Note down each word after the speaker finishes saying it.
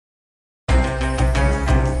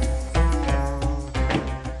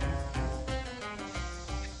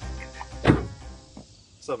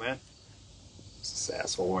up, man? This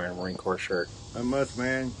asshole wearing a Marine Corps shirt. Not much,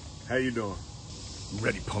 man. How you doing?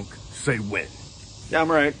 Ready, punk. Say when. Yeah,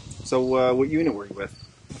 I'm right. So, what unit were you with?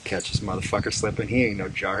 I'll catch this motherfucker slipping. He ain't no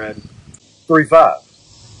jarhead.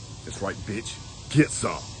 3-5. That's right, bitch. Get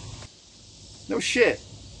some. No shit.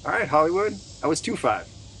 All right, Hollywood. I was 2-5.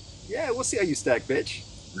 Yeah, we'll see how you stack, bitch.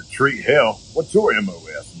 Retreat hell. What's your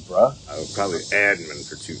MOS, bruh? I was probably admin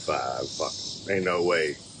for 2-5. Fuck. Ain't no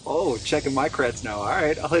way. Oh, checking my creds now. All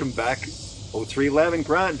right, I'll hit him back. 0311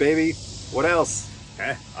 grunt, baby. What else?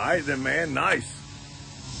 Eh, alright then, man.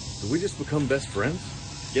 Nice. Did we just become best friends?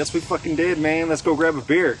 Yes, we fucking did, man. Let's go grab a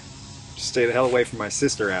beer. Just stay the hell away from my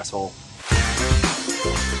sister, asshole.